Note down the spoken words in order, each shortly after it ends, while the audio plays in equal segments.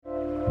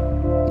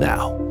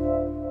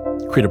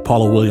creator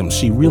Paula Williams,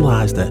 she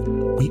realized that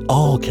we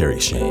all carry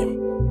shame,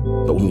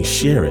 but when we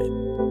share it,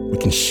 we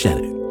can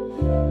shed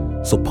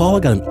it. So Paula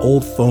got an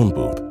old phone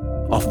booth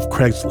off of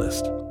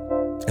Craigslist,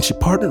 and she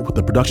partnered with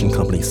the production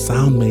company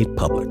Sound Made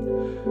Public.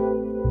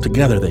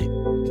 Together, they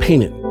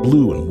paint it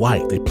blue and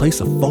white. They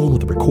place a phone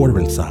with a recorder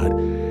inside.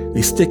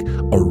 They stick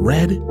a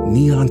red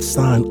neon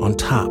sign on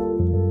top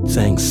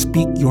saying,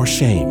 "Speak your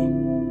shame,"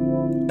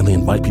 and they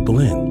invite people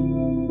in.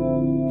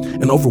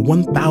 And over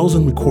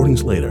 1,000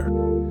 recordings later,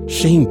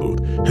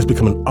 Shamebooth has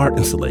become an art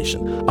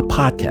installation, a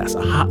podcast,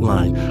 a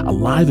hotline, a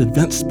live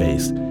event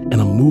space, and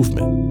a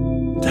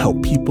movement to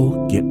help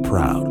people get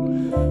proud.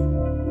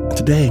 And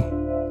today,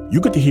 you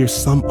get to hear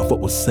some of what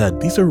was said.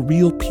 These are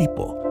real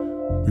people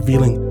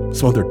revealing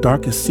some of their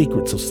darkest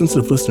secrets, so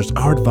sensitive listeners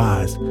are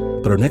advised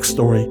that our next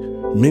story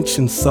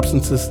mentions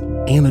substances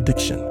and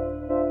addiction.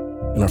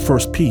 And our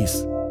first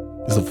piece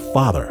is of a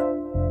father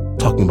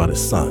talking about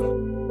his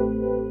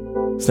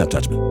son. Snap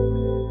judgment.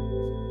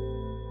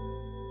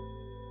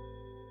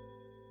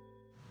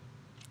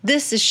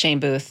 This is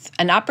Shamebooth,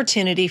 an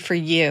opportunity for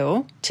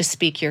you to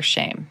speak your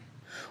shame.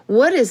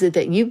 What is it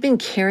that you've been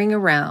carrying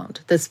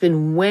around that's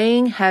been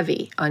weighing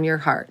heavy on your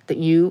heart that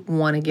you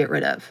want to get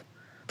rid of?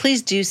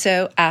 Please do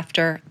so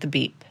after the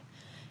beep.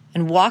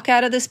 And walk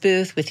out of this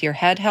booth with your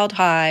head held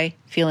high,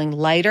 feeling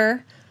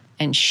lighter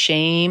and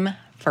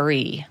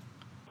shame-free.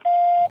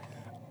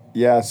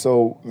 Yeah,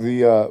 so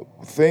the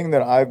thing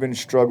that I've been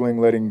struggling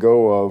letting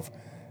go of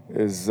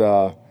is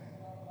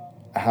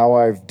how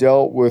I've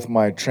dealt with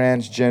my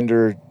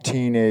transgender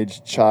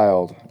teenage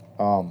child.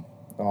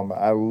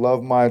 I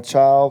love my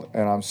child,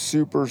 and I'm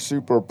super,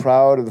 super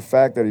proud of the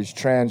fact that he's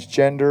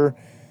transgender,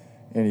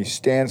 and he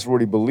stands for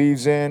what he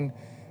believes in,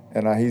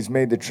 and he's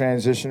made the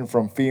transition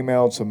from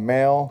female to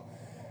male.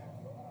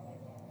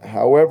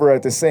 However,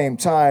 at the same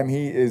time,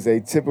 he is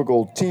a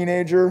typical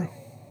teenager,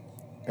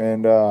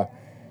 and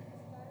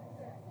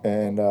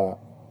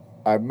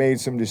I've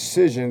made some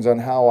decisions on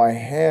how I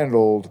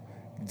handled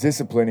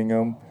disciplining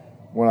him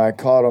when I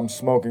caught him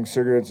smoking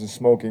cigarettes and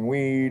smoking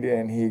weed,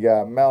 and he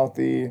got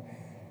mouthy.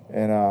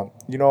 And,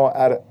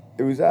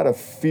 it was out of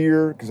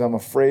fear, because I'm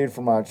afraid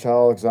for my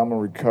child, because I'm a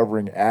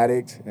recovering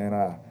addict, and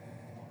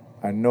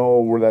I know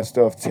where that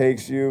stuff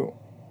takes you,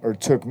 or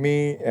took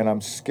me, and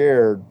I'm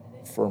scared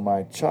for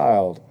my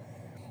child.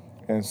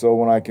 And so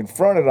when I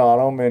confronted on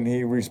him and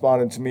he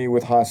responded to me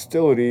with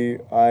hostility,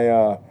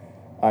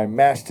 I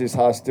matched his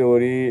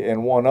hostility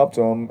and one-upped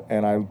him,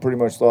 and I pretty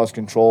much lost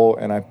control,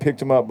 and I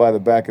picked him up by the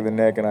back of the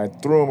neck, and I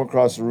threw him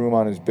across the room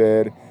on his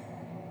bed,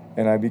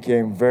 and I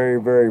became very,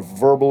 very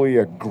verbally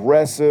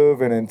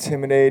aggressive and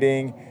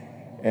intimidating,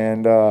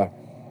 and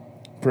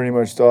pretty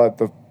much thought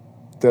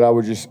that I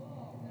would just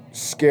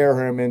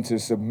scare him into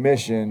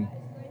submission,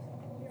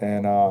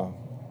 and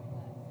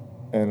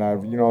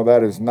that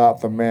is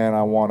not the man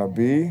I want to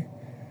be.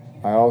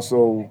 I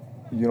also,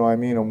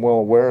 I'm well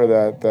aware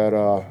that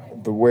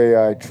the way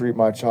I treat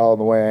my child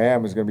and the way I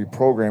am is going to be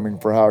programming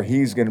for how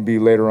he's going to be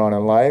later on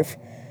in life.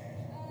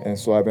 And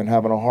so I've been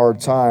having a hard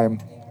time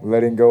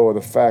letting go of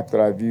the fact that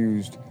I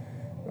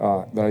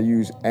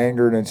use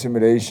anger and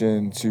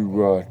intimidation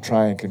to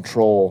try and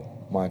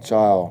control my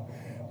child.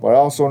 But I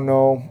also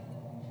know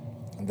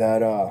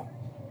that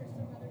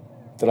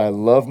I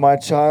love my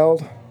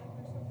child,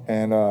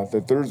 and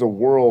that there's a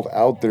world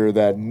out there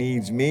that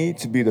needs me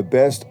to be the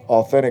best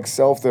authentic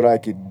self that I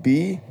could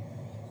be.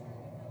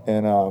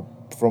 And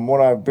from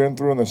what I've been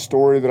through and the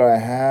story that I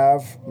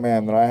have,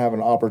 that I have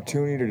an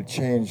opportunity to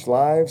change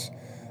lives.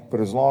 But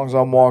as long as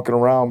I'm walking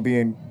around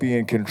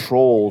being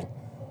controlled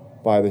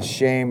by the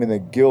shame and the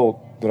guilt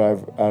that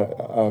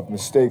of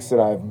mistakes that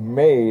I've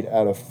made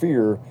out of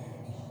fear,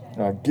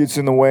 gets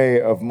in the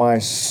way of my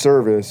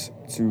service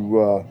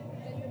to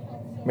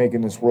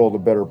making this world a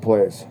better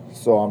place.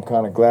 So I'm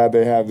kind of glad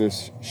they have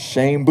this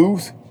shame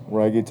booth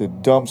where I get to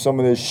dump some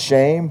of this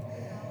shame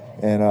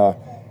and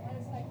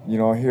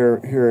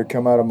hear it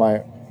come out of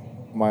my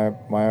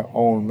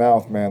own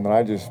mouth, man, that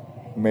I just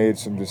made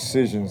some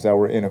decisions that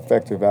were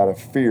ineffective out of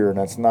fear, and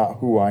that's not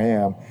who I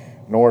am,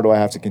 nor do I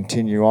have to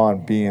continue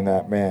on being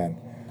that man.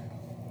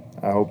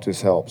 I hope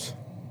this helps.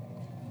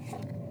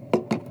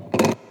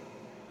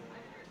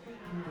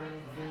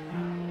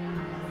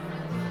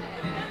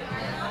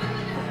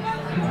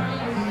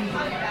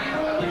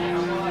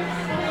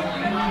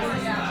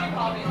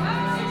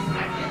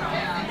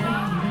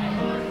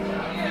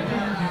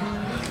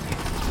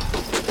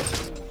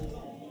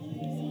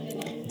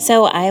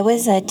 So I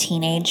was a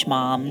teenage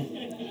mom.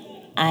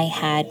 I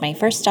had my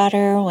first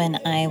daughter when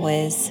I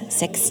was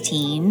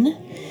 16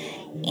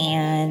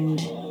 and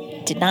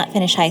did not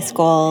finish high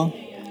school,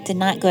 did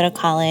not go to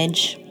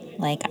college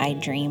like I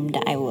dreamed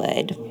I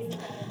would.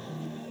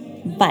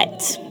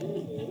 But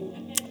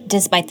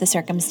despite the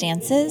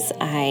circumstances,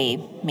 I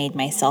made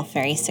myself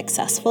very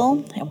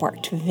successful. I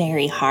worked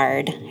very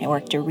hard. I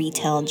worked a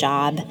retail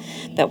job,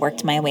 but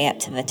worked my way up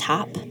to the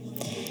top.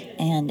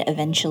 And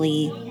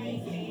eventually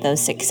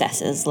those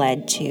successes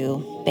led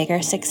to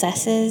bigger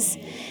successes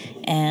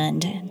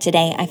And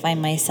today I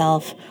find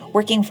myself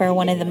working for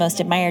one of the most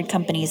admired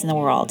companies in the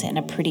world in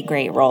a pretty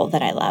great role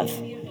that I love.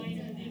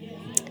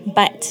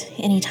 But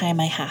anytime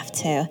I have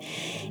to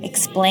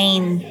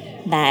explain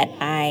that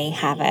I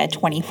have a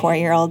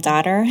 24-year-old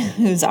daughter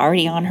who's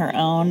already on her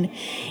own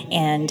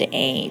and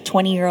a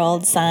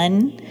 20-year-old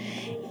son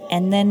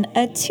and then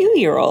a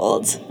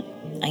 2-year-old,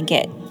 I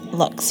get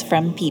looks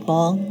from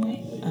people.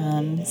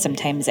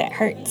 Sometimes it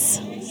hurts.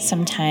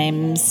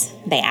 Sometimes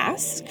they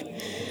ask.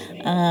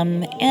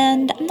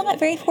 And I'm not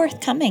very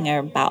forthcoming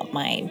about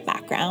my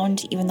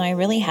background, even though I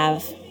really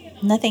have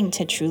nothing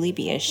to truly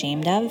be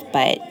ashamed of.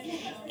 But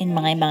in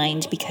my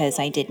mind, because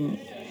I didn't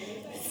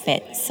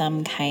fit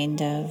some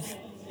kind of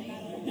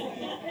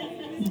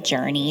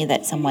journey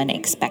that someone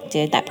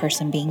expected, that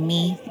person being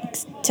me,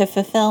 to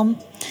fulfill,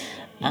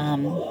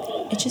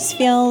 it just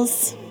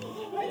feels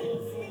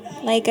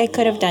like I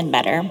could have done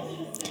better.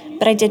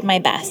 But I did my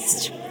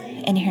best,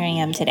 and here I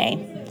am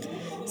today.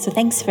 So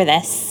thanks for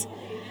this.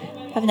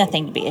 I have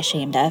nothing to be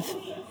ashamed of.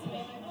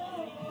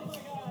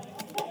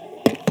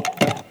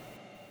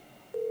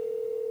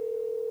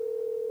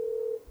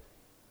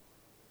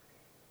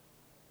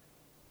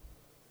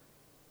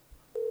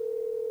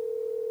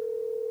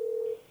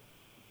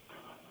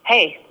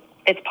 Hey,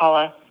 it's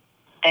Paula,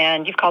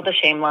 and you've called the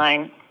shame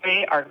line.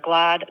 We are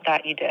glad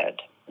that you did.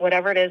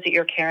 Whatever it is that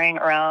you're carrying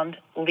around,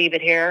 leave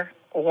it here.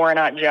 We're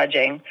not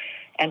judging.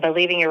 And by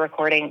leaving your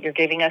recording, you're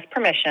giving us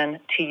permission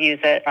to use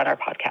it on our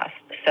podcast.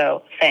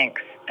 So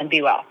thanks, and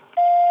be well.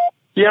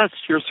 Yes,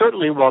 you're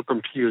certainly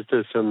welcome to use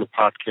this in the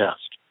podcast.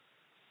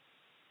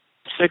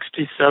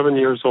 67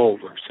 years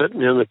old. I'm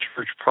sitting in the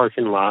church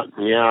parking lot,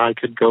 and yeah, I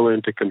could go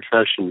into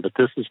confession, but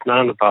this is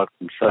not about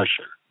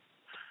confession.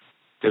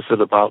 Is it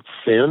about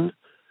sin,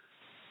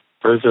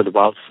 or is it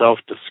about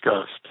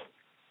self-disgust?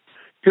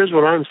 Here's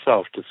what I'm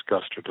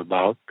self-disgusted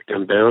about,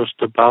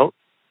 embarrassed about,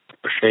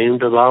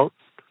 ashamed about.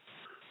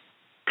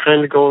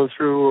 Kind of going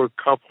through a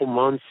couple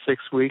months,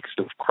 6 weeks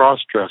of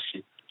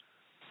cross-dressing.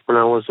 When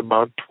I was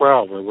about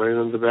 12, I went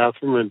into the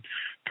bathroom and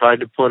tried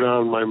to put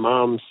on my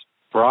mom's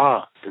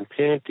bra and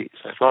panties.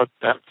 I thought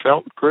that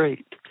felt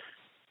great.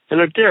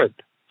 And it did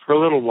for a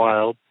little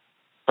while,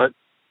 but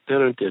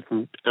then it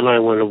didn't. And I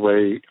went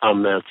away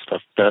on that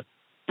stuff. That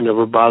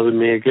never bothered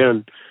me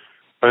again.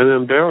 I'm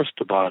embarrassed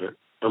about it.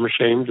 I'm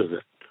ashamed of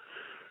it.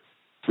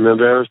 I'm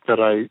embarrassed that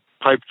I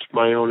piped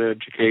my own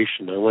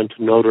education. I went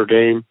to Notre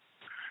Dame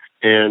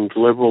and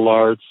liberal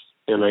arts,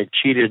 and I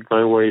cheated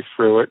my way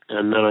through it,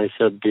 and then I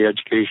said the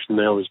education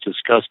there was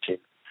disgusting.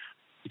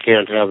 You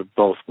can't have it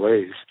both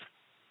ways.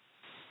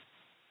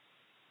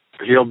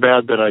 I feel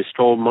bad that I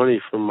stole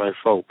money from my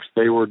folks.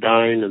 They were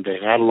dying, and they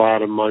had a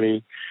lot of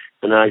money,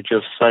 and I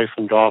just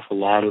siphoned off a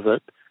lot of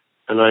it,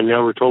 and I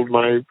never told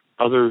my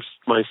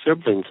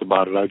siblings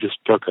about it. I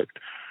just took it.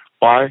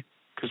 Why?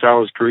 Because I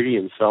was greedy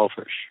and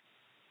selfish.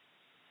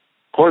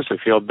 Of course, I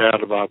feel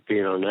bad about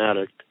being an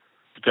addict,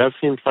 but that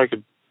seems like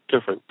a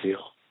different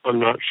deal. I'm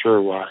not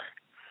sure why.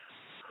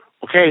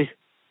 Okay,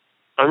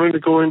 I'm going to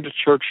go into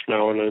church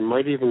now, and I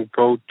might even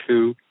go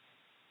to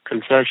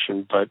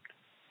confession, but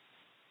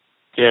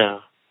yeah,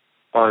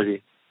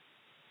 party.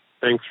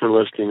 Thanks for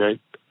listening. I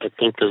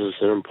think this is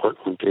an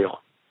important deal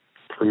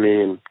for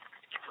me and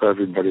for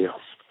everybody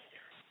else.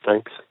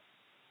 Thanks.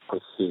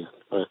 I'll see you.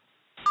 Bye.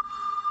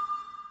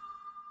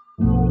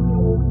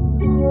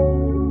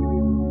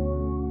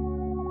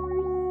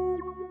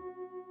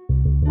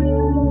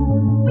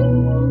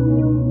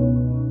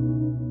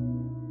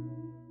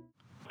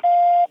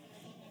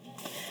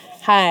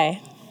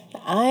 Hi,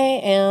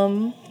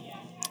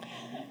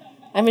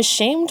 I'm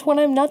ashamed when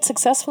I'm not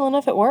successful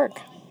enough at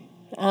work.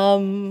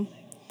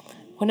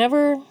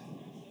 Whenever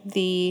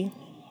the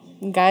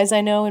guys I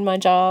know in my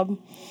job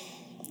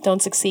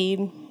don't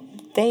succeed,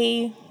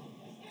 they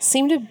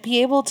seem to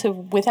be able to,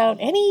 without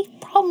any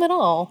problem at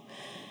all,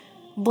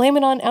 blame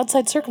it on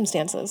outside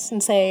circumstances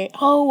and say,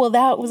 oh, well,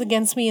 that was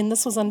against me and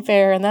this was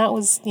unfair and that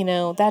was,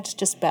 that's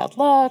just bad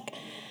luck.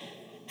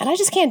 And I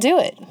just can't do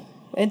it.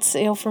 It's,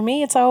 for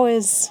me, it's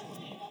always,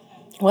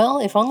 well,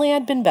 if only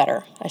I'd been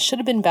better. I should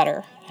have been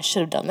better. I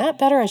should have done that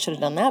better. I should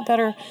have done that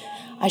better.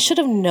 I should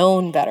have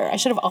known better. I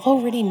should have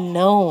already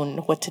known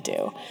what to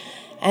do.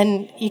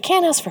 And you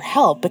can't ask for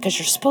help because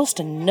you're supposed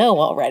to know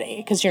already,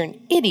 because you're an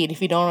idiot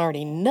if you don't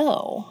already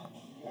know.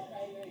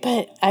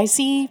 But I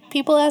see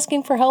people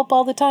asking for help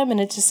all the time, and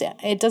I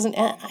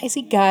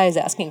see guys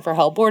asking for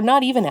help, or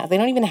not even ask. They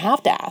don't even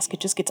have to ask. It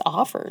just gets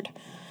offered.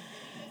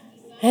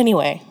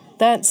 Anyway,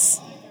 that's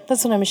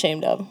what I'm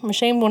ashamed of. I'm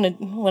ashamed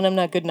when I'm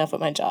not good enough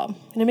at my job.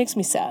 And it makes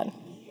me sad,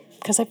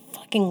 because I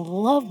fucking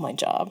love my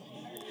job.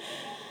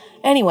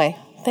 Anyway,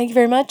 thank you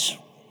very much.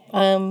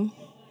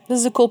 This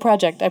is a cool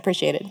project. I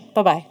appreciate it.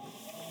 Bye-bye.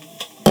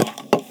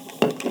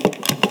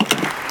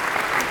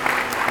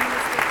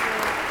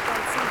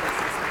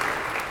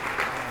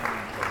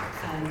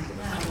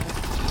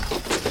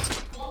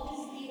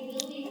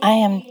 I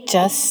am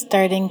just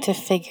starting to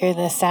figure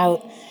this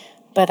out,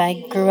 but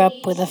I grew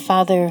up with a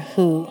father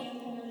who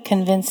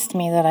convinced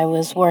me that I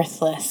was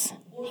worthless.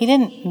 He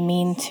didn't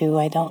mean to,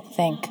 I don't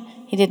think.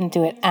 He didn't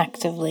do it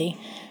actively,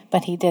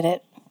 but he did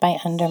it by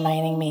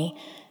undermining me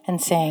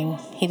and saying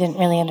he didn't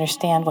really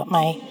understand what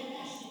my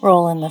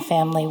role in the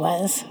family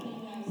was.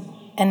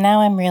 And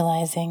now I'm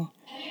realizing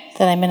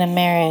that I'm in a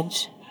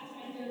marriage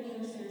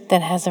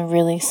that has a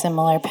really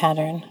similar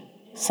pattern.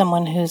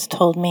 Someone who's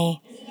told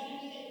me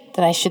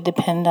that I should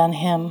depend on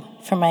him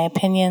for my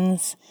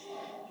opinions,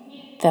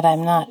 that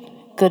I'm not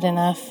good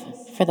enough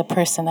for the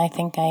person I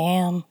think I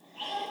am.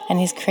 And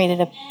he's created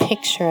a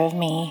picture of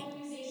me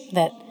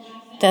that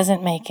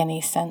doesn't make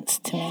any sense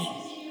to me.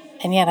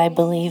 And yet I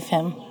believe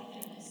him.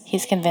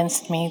 He's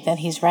convinced me that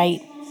he's right,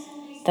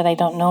 that I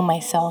don't know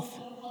myself,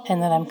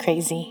 and that I'm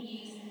crazy.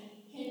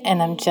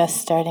 And I'm just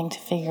starting to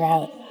figure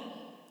out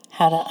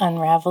how to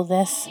unravel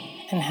this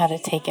and how to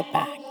take it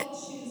back.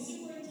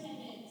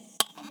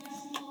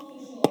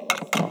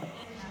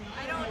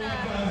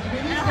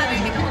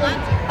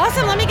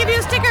 Awesome, let me give you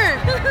a sticker.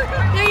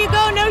 There you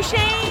go, no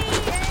shame.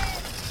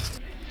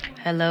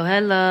 Hello,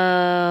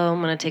 hello.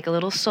 I'm going to take a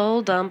little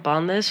soul dump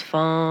on this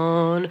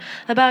phone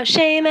about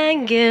shame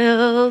and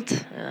guilt,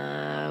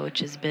 which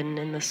has been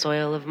in the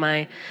soil of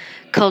my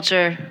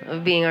culture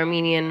of being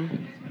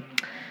Armenian.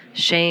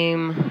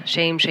 Shame,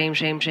 shame, shame,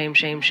 shame, shame,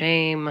 shame,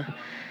 shame.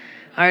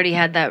 I already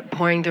had that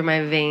pouring through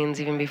my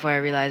veins even before I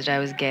realized I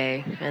was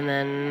gay. And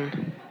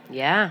then,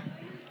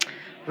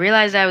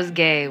 realized I was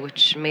gay,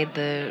 which made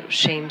the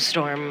shame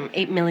storm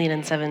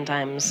 8,000,007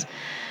 times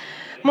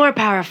more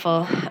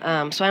powerful.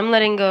 So I'm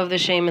letting go of the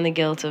shame and the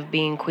guilt of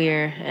being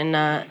queer and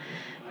not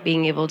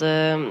being able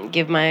to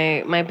give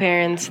my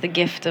parents the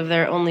gift of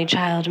their only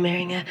child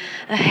marrying a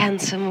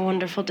handsome,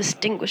 wonderful,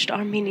 distinguished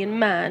Armenian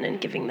man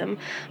and giving them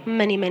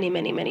many, many,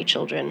 many, many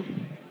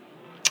children.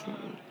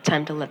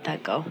 Time to let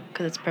that go,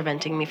 because it's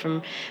preventing me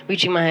from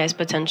reaching my highest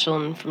potential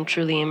and from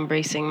truly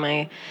embracing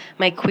my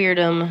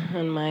queerdom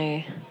and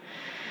my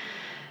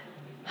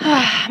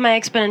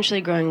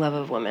exponentially growing love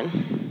of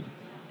women.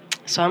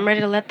 So I'm ready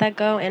to let that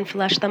go and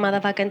flush the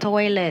motherfucking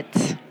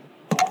toilet.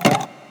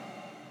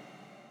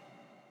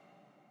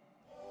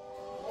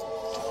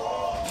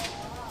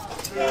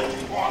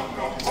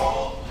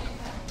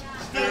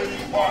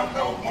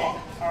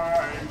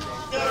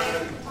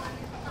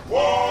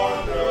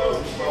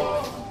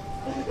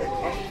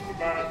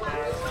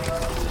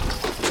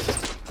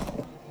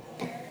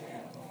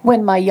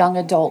 When my young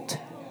adult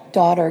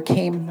daughter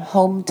came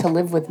home to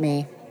live with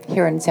me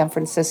here in San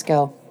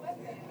Francisco,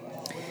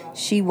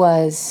 she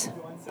was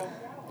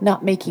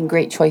not making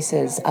great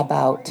choices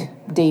about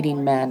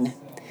dating men,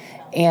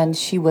 and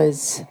she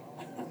was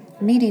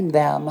meeting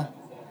them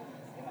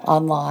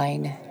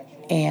online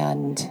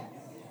and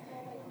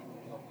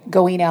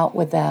going out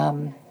with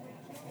them,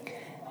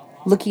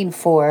 looking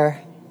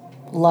for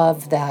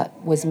love that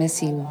was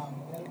missing,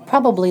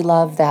 probably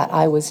love that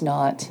I was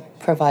not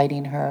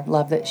providing her,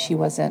 love that she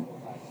wasn't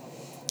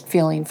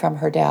feeling from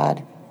her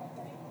dad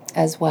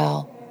as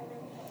well.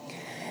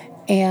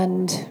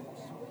 And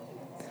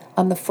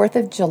on the 4th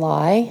of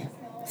July,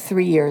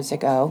 3 years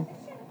ago,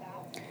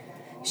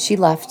 she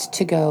left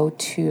to go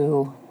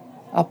to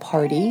a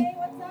party.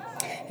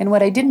 And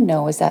what I didn't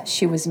know is that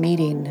she was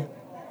meeting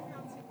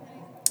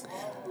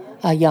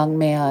a young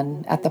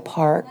man at the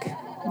park.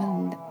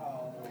 And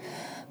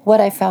what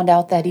I found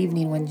out that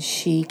evening when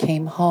she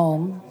came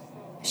home,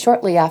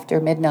 shortly after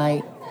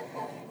midnight,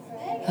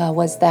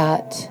 was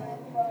that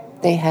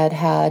they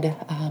had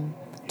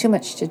too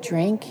much to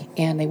drink,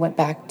 and they went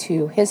back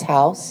to his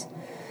house.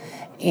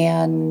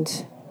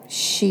 And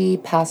she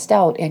passed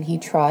out, and he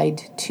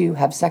tried to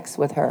have sex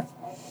with her.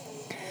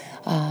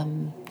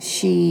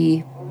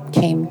 She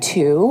came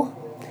to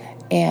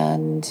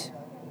and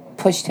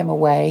pushed him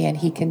away, and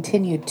he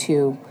continued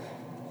to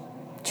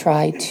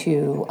try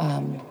to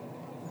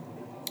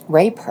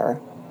rape her.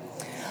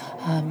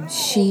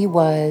 She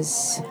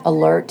was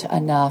alert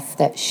enough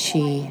that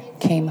she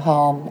came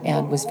home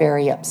and was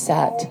very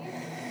upset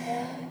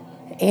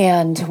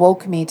and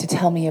woke me to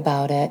tell me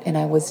about it, and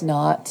I was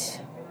not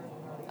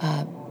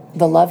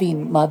the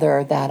loving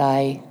mother that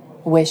I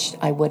wished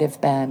I would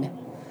have been.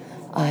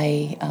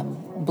 I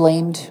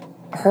blamed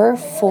her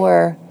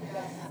for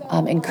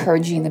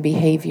encouraging the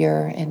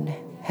behavior and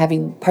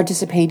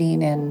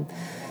participating in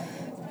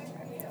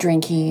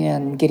drinking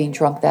and getting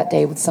drunk that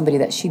day with somebody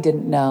that she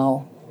didn't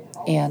know,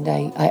 and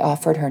I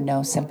offered her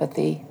no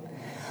sympathy.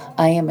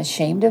 I am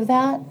ashamed of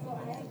that,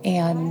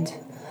 and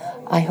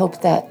I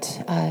hope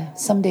that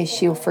someday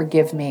she'll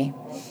forgive me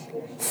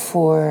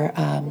for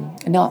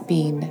not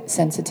being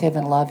sensitive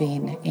and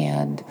loving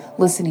and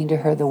listening to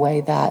her the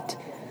way that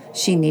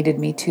she needed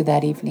me to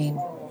that evening.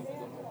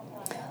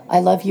 I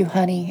love you,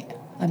 honey.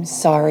 I'm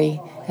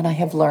sorry, and I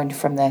have learned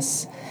from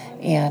this,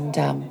 and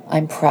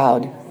I'm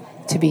proud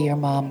to be your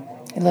mom.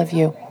 I love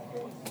you.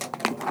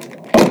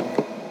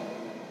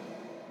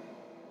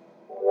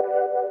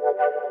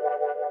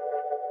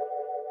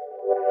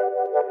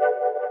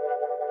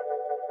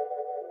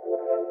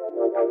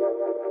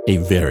 A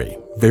very,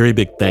 very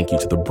big thank you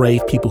to the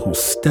brave people who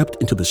stepped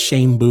into the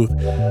shame booth,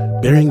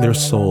 bearing their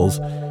souls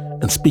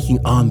and speaking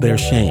on their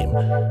shame.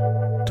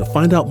 To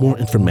find out more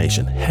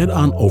information, head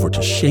on over to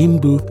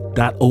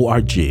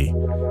shamebooth.org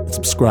and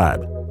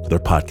subscribe to their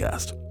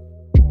podcast.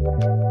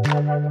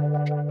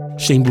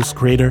 Shamebooth's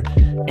creator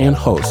and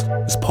host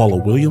is Paula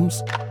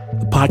Williams.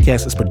 The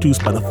podcast is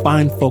produced by the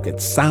fine folk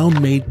at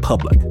Sound Made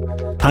Public,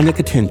 Tanya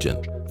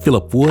Katinjan,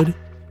 Philip Wood,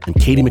 and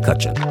Katie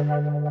McCutcheon.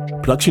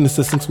 Production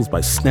assistance was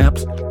by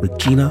Snap's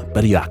Regina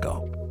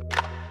Bediaco.